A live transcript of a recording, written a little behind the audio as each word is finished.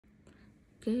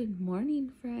Good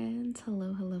morning, friends.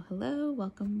 Hello.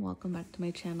 Welcome back to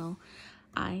my channel.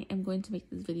 I am going to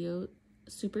make this video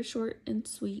super short and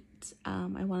sweet.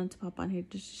 I wanted to pop on here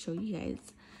just to show you guys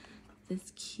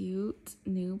this cute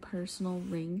new personal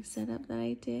ring setup that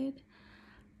I did.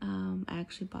 I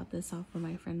actually bought this off of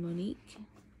my friend Monique,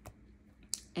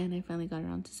 and I finally got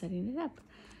around to setting it up.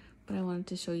 But I wanted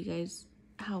to show you guys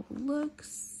how it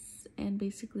looks and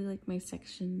basically like my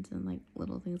sections and like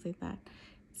little things like that.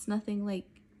 It's nothing like,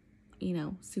 you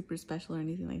know, super special or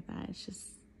anything like that. It's just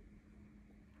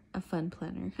a fun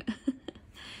planner.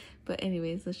 But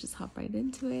anyways, let's just hop right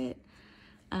into it.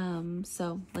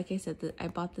 So like I said, I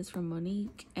bought this from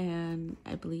Monique, and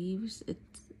I believe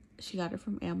she got it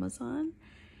from Amazon,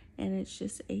 and it's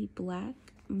just a black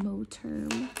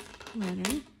Moterm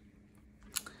planner.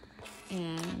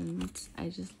 And I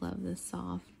just love the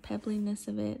soft pebbliness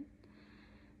of it,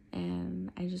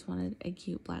 and I just wanted a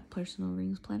cute black personal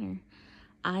rings planner.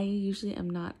 I usually am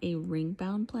not a ring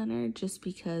bound planner just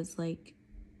because like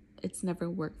it's never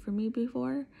worked for me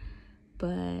before,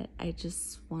 but I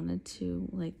just wanted to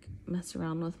like mess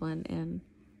around with one, and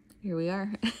here we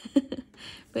are.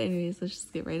 But anyways, let's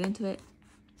just get right into it.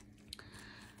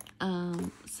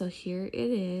 So here it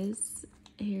is.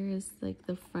 Here is like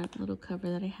the front little cover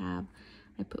that I have.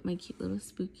 I put my cute little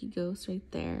spooky ghost right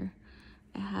there.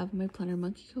 I have my Planner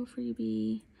Monkey Co.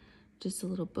 freebie, just a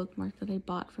little bookmark that I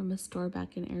bought from a store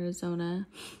back in Arizona.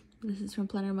 This is from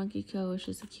Planner Monkey Co. It's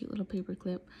just a cute little paper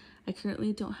clip. I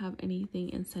currently don't have anything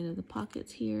inside of the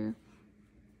pockets here.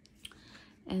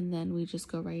 And then we just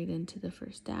go right into the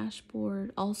first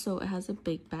dashboard. Also, it has a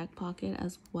big back pocket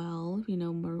as well. You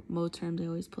know, Moterm, they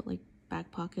always put like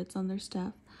back pockets on their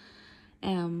stuff.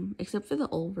 Except for the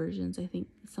old versions. I think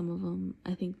some of them,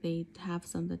 I think they have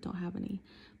some that don't have any,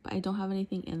 but I don't have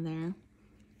anything in there.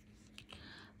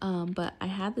 But I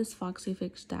had this Foxy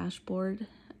Fix dashboard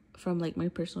from like my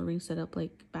personal ring setup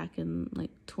like back in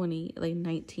like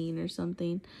 2019 or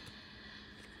something.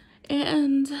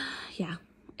 And yeah,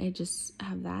 I just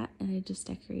have that, and I just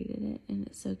decorated it, and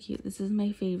it's so cute. This is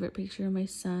my favorite picture of my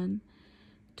son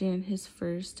during his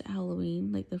first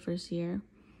Halloween, like the first year.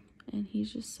 And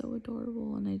he's just so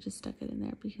adorable, and I just stuck it in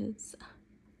there because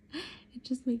it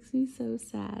just makes me so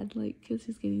sad, like, because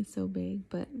he's getting so big.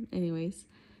 But anyways,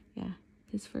 yeah,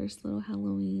 his first little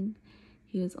Halloween.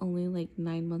 He was only like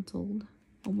 9 months old,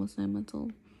 almost 9 months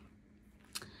old.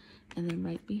 And then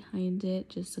right behind it,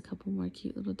 just a couple more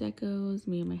cute little decos,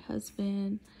 me and my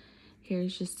husband.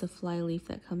 Here's just the fly leaf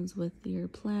that comes with your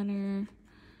planner.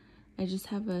 I just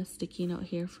have a sticky note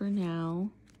here for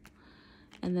now.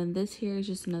 And then this here is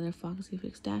just another Foxy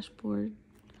Fix dashboard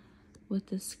with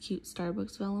this cute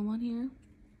Starbucks vellum on here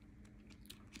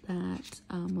that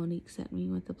Monique sent me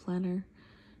with the planner,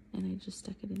 and I just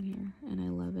stuck it in here, and I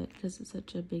love it because it's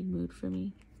such a big mood for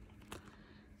me.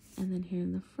 And then here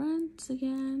in the front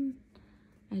again,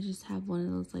 I just have one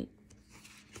of those like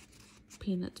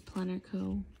Peanuts Planner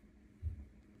Co.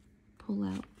 pull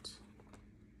out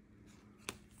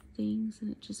things, and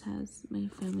it just has my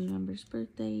family members'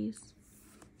 birthdays.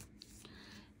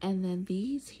 And then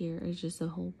these here is just a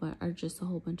whole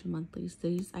bunch of monthlies.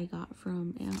 These I got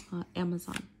from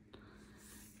Amazon,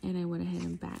 and I went ahead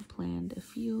and back planned a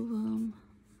few of them.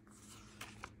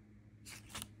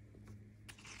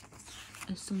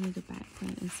 I still need a back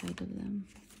plan inside of them.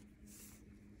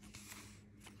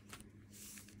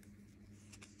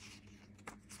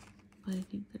 But I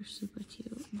think they're super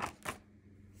cute.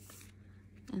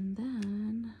 And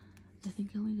then I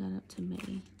think I only got up to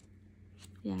May.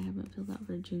 Yeah, I haven't filled out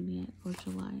for June yet, or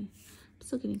July. I'm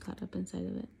still getting caught up inside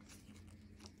of it.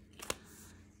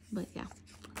 But yeah,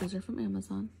 those are from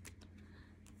Amazon.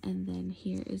 And then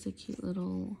here is a cute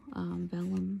little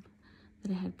vellum that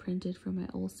I had printed from my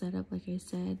old setup, like I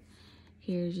said.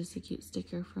 Here's just a cute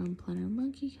sticker from Planner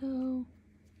Monkey Co.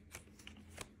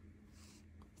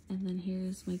 And then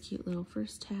here's my cute little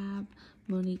first tab.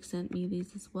 Monique sent me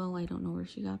these as well. I don't know where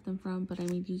she got them from, but I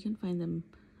mean, you can find them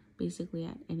basically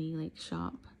at any like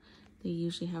shop. They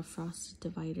usually have frosted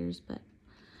dividers, but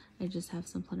I just have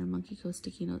some Planner Monkey Co.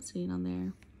 sticky notes sitting on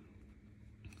there.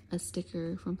 A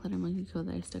sticker from Planner Monkey Co.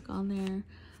 that I stuck on there.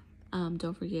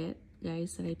 Don't forget,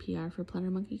 guys, that I PR for Planner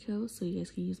Monkey Co. so you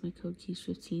guys can use my code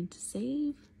Quiche15 to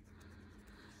save.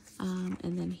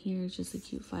 And then here's just a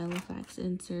cute Filofax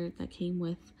insert that came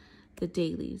with the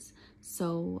dailies.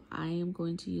 So I am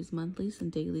going to use monthlies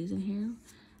and dailies in here.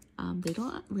 They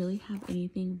don't really have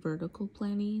anything vertical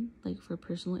planning like for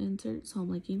personal inserts, so I'm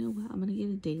like, you know what, I'm gonna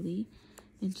get a daily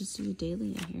and just do a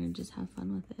daily in here and just have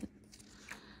fun with it.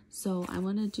 So I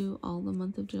want to do all the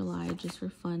month of July just for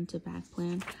fun to back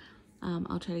plan.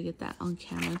 I'll try to get that on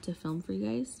camera to film for you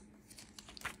guys.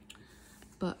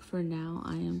 But for now,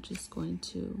 I am just going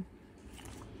to,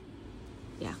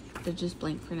 yeah, they're just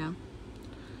blank for now.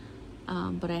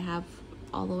 But I have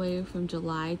all the way from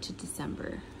July to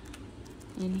December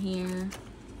in here.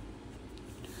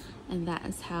 And that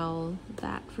is how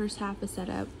that first half is set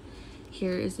up.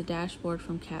 Here is the dashboard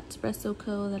from Cat Espresso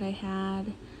Co. that I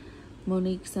had.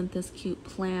 Monique sent this cute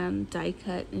plan die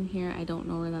cut in here. I don't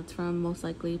know where that's from. Most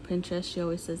likely Pinterest. She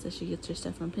always says that she gets her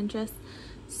stuff from Pinterest.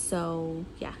 So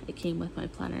yeah, it came with my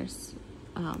planners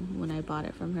when I bought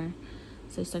it from her.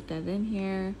 So I stuck that in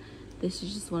here. This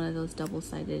is just one of those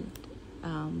double-sided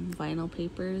vinyl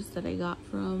papers that I got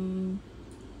from,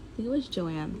 I think it was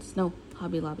Joann's. No,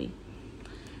 Hobby Lobby.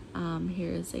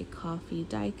 Here is a coffee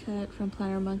die cut from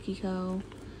Planner Monkey Co.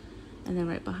 And then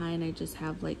right behind, I just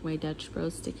have like my Dutch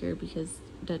Bros sticker because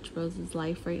Dutch Bros is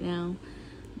life right now.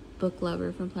 Book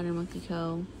Lover from Planner Monkey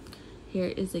Co. Here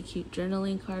is a cute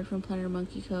journaling card from Planner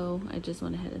Monkey Co. I just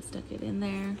went ahead and stuck it in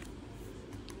there.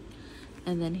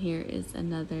 And then here is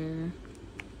another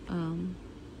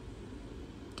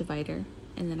divider.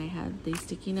 And then I had these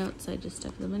sticky notes, so I just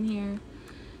stuck them in here.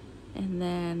 And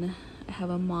then I have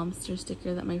a Momster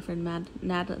sticker that my friend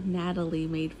Natalie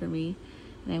made for me.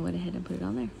 And I went ahead and put it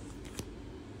on there.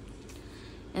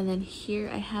 And then here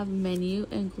I have menu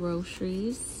and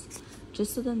groceries,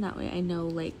 just so then that way I know,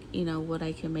 like, you know, what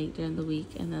I can make during the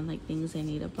week, and then like things I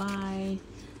need to buy.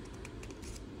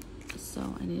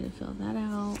 So I need to fill that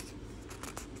out.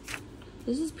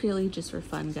 This is purely just for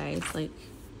fun, guys. Like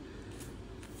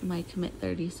my Commit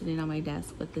 30 sitting on my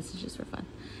desk, but this is just for fun.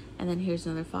 And then here's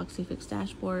another Foxy Fix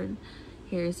dashboard.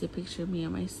 Here's a picture of me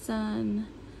and my son.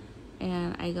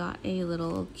 And I got a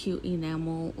little cute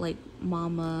enamel, like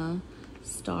mama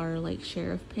star, like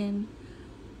sheriff pin.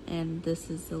 And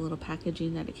this is the little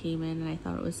packaging that it came in, and I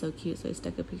thought it was so cute, so I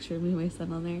stuck a picture of me and my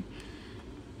son on there.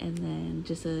 And then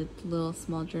just a little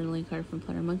small journaling card from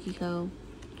Planner Monkey Co.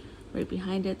 Right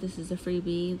behind it, this is a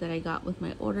freebie that I got with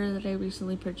my order that I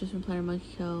recently purchased from Planner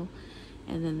Monkey Co.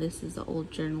 And then this is the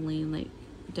old journaling like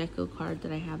deco card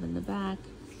that I have in the back.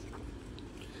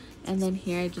 And then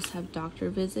here I just have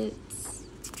doctor visits.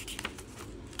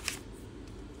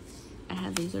 I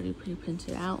have these already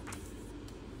pre-printed out.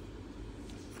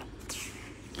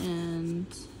 And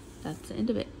that's the end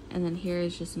of it. And then here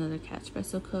is just another Cat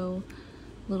Espresso Co.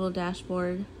 little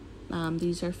dashboard.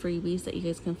 These are freebies that you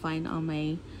guys can find on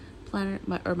my planner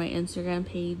or my Instagram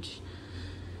page.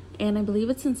 And I believe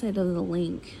it's inside of the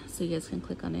link, so you guys can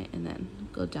click on it and then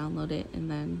go download it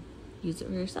and then use it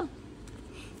for yourself.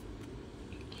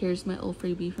 Here's my old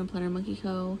freebie from Planner Monkey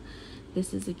Co.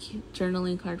 This is a cute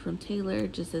journaling card from Taylor,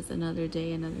 just as another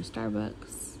day, another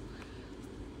Starbucks.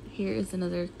 Here is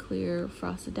another clear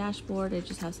frosted dashboard. I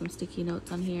just have some sticky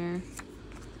notes on here.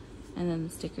 And then the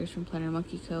stickers from Planner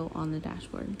Monkey Co. on the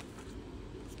dashboard.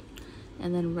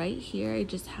 And then right here, I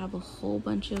just have a whole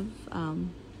bunch of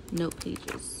note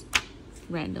pages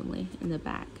randomly in the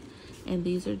back. And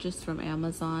these are just from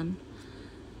Amazon.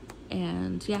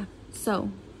 And yeah,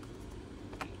 so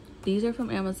these are from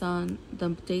Amazon. The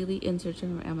daily inserts are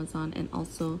from Amazon, and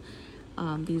also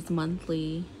these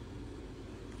monthly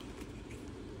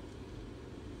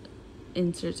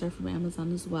inserts are from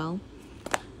Amazon as well.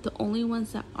 The only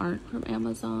ones that aren't from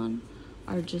Amazon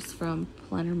are just from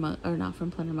not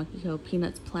from Planner Monkey Co.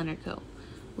 Peanuts Planner Co.,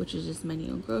 which is just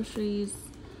menu and groceries,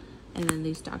 and then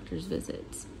these doctor's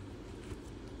visits.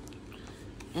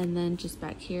 And then just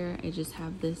back here, I just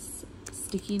have this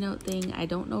sticky note thing. I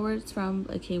don't know where it's from.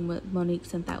 It came with, Monique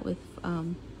sent that with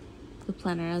the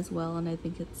planner as well, and I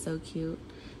think it's so cute.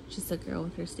 Just a girl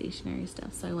with her stationery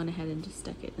stuff, so I went ahead and just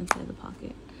stuck it inside the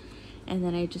pocket. And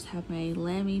then I just have my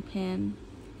Lammy pin.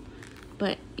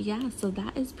 But yeah, so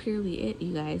that is purely it,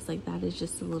 you guys. Like, that is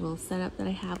just a little setup that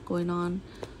I have going on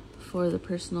for the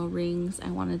personal rings.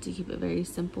 I wanted to keep it very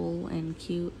simple and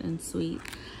cute and sweet.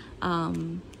 I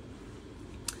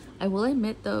will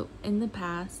admit though, in the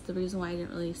past, the reason why I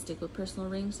didn't really stick with personal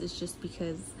rings is just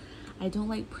because I don't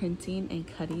like printing and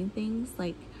cutting things.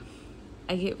 Like,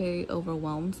 I get very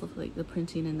overwhelmed with like the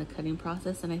printing and the cutting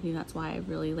process, and I think that's why I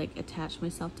really like attached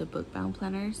myself to book bound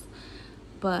planners.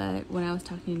 But when I was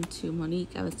talking to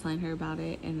Monique, I was telling her about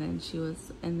it, and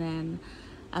then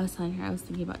I was telling her I was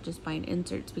thinking about just buying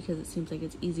inserts because it seems like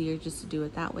it's easier just to do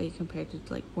it that way compared to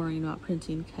like worrying about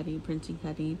printing,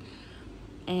 cutting.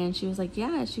 And she was like,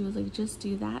 yeah, she was like, just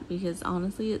do that, because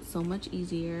honestly it's so much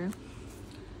easier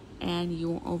and you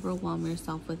won't overwhelm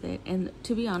yourself with it. And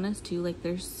to be honest too, like,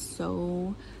 there's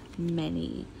so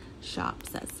many shops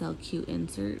that sell cute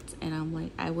inserts, and I'm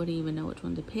like, I wouldn't even know which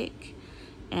one to pick.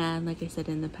 And like I said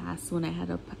in the past, when I had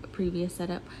a previous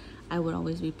setup, I would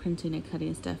always be printing and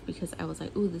cutting stuff because I was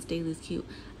like, ooh, this daily is cute,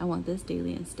 I want this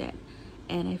daily instead.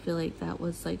 And I feel like that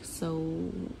was like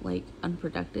so like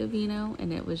unproductive, you know,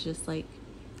 and it was just like,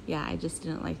 yeah, I just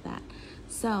didn't like that.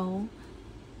 So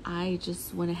I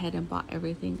just went ahead and bought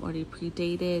everything already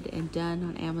pre-dated and done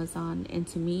on Amazon, and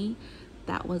to me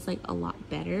that was like a lot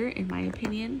better in my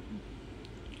opinion.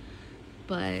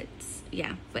 But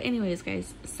yeah, but anyways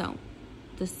guys, so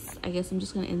this, I guess I'm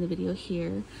just gonna end the video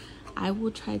here. I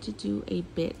will try to do a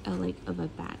bit of like of a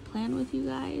back plan with you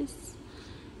guys,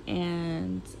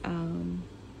 and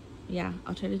yeah,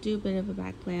 I'll try to do a bit of a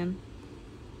back plan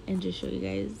and just show you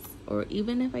guys, or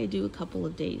even if I do a couple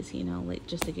of days, you know, like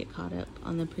just to get caught up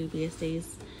on the previous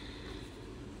days.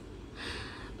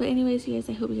 But anyways, you guys,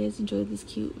 I hope you guys enjoyed this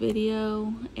cute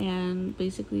video, and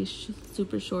basically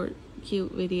super short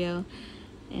cute video,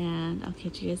 and I'll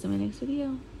catch you guys in my next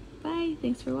video. Bye,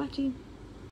 thanks for watching.